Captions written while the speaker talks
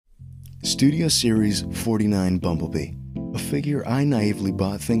Studio Series 49 Bumblebee, a figure I naively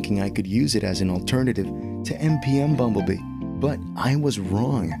bought thinking I could use it as an alternative to MPM Bumblebee, but I was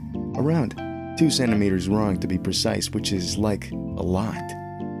wrong. Around 2 centimeters wrong to be precise, which is like a lot.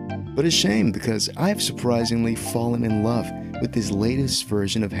 But a shame because I've surprisingly fallen in love with this latest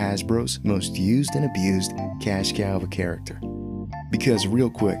version of Hasbro's most used and abused cash cow of a character. Because real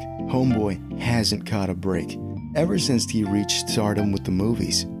quick, homeboy hasn't caught a break ever since he reached stardom with the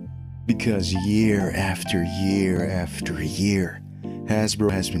movies. Because year after year after year,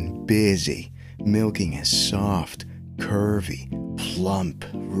 Hasbro has been busy milking his soft, curvy, plump,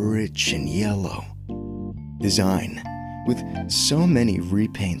 rich, and yellow design, with so many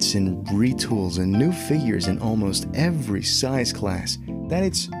repaints and retools and new figures in almost every size class that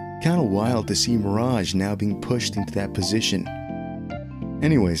it's kinda wild to see Mirage now being pushed into that position.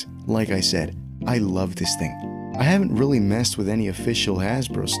 Anyways, like I said, I love this thing. I haven't really messed with any official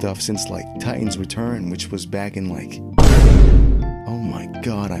Hasbro stuff since like Titan's Return, which was back in like... Oh my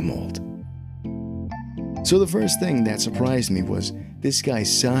god, I'm old. So the first thing that surprised me was this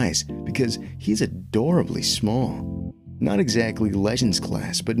guy's size, because he's adorably small. Not exactly Legends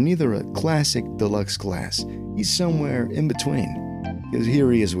class, but neither a classic deluxe class. He's somewhere in between. Because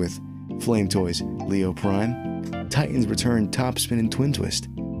here he is with Flame Toys Leo Prime, Titan's Return Topspin and Twin Twist,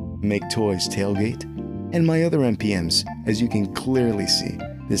 Make Toys Tailgate, and my other MPMs. As you can clearly see,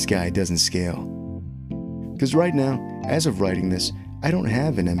 this guy doesn't scale. Because right now, as of writing this, I don't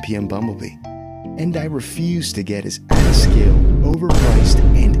have an MPM Bumblebee, and I refuse to get his out-of-scale, overpriced,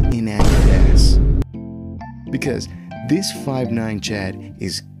 and inaccurate ass. Because this 5'9" Chad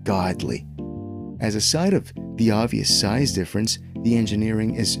is godly. As a side of the obvious size difference, the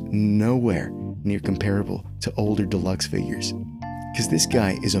engineering is nowhere near comparable to older deluxe figures. Because this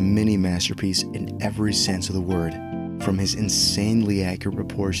guy is a mini masterpiece in every sense of the word, from his insanely accurate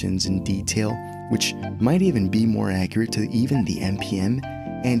proportions and detail, which might even be more accurate to even the MPM,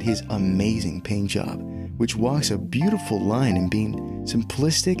 and his amazing paint job, which walks a beautiful line in being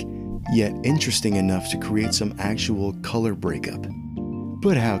simplistic yet interesting enough to create some actual color breakup.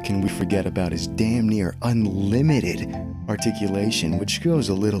 But how can we forget about his damn near unlimited articulation, which goes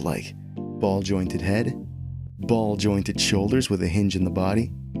a little like ball-jointed head, ball-jointed shoulders with a hinge in the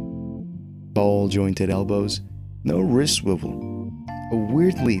body, ball-jointed elbows, no wrist swivel, a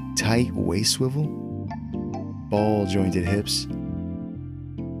weirdly tight waist swivel, ball-jointed hips,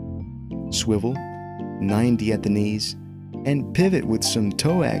 swivel, 90 at the knees, and pivot with some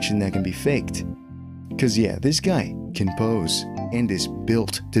toe action that can be faked. Cause yeah, this guy can pose and is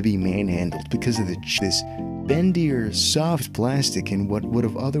built to be manhandled because of this bendier, soft plastic in what would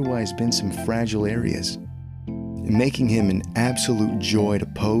have otherwise been some fragile areas, making him an absolute joy to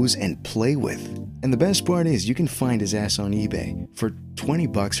pose and play with. And the best part is you can find his ass on eBay for 20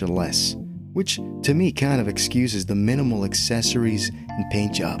 bucks or less, which to me kind of excuses the minimal accessories and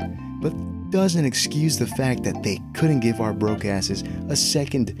paint job, but doesn't excuse the fact that they couldn't give our broke asses a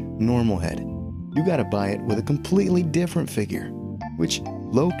second normal head. You gotta buy it with a completely different figure, which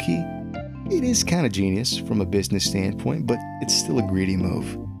low-key, it is kinda genius from a business standpoint, but it's still a greedy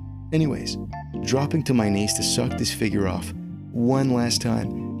move. Anyways, dropping to my knees to suck this figure off one last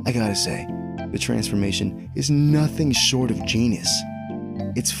time, I gotta say, the transformation is nothing short of genius.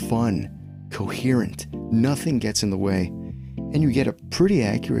 It's fun, coherent, nothing gets in the way, and you get a pretty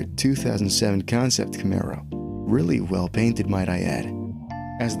accurate 2007 concept Camaro. Really well painted, might I add,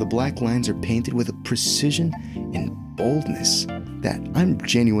 as the black lines are painted with a precision and boldness that I'm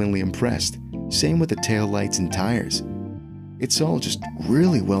genuinely impressed. Same with the tail lights and tires. It's all just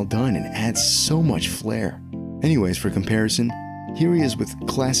really well done and adds so much flair. Anyways, for comparison, here he is with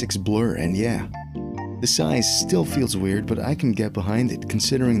Classics Blur, and yeah, the size still feels weird, but I can get behind it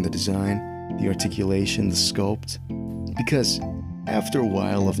considering the design, the articulation, the sculpt. Because after a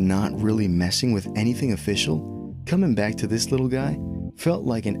while of not really messing with anything official, coming back to this little guy felt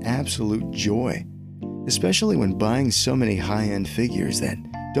like an absolute joy. Especially when buying so many high-end figures that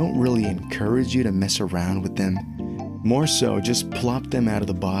don't really encourage you to mess around with them. More so, just plop them out of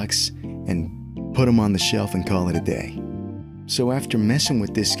the box and put them on the shelf and call it a day. So after messing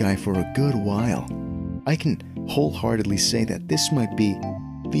with this guy for a good while, I can wholeheartedly say that this might be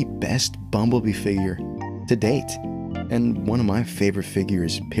the best Bumblebee figure to date, and one of my favorite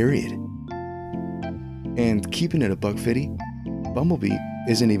figures, period. And keeping it a buck fifty, Bumblebee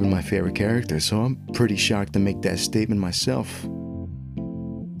isn't even my favorite character, so I'm pretty shocked to make that statement myself.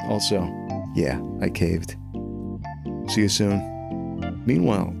 Also, yeah, I caved. See you soon.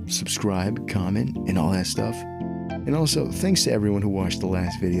 Meanwhile, subscribe, comment, and all that stuff. And also, thanks to everyone who watched the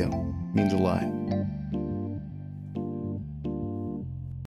last video. Means a lot.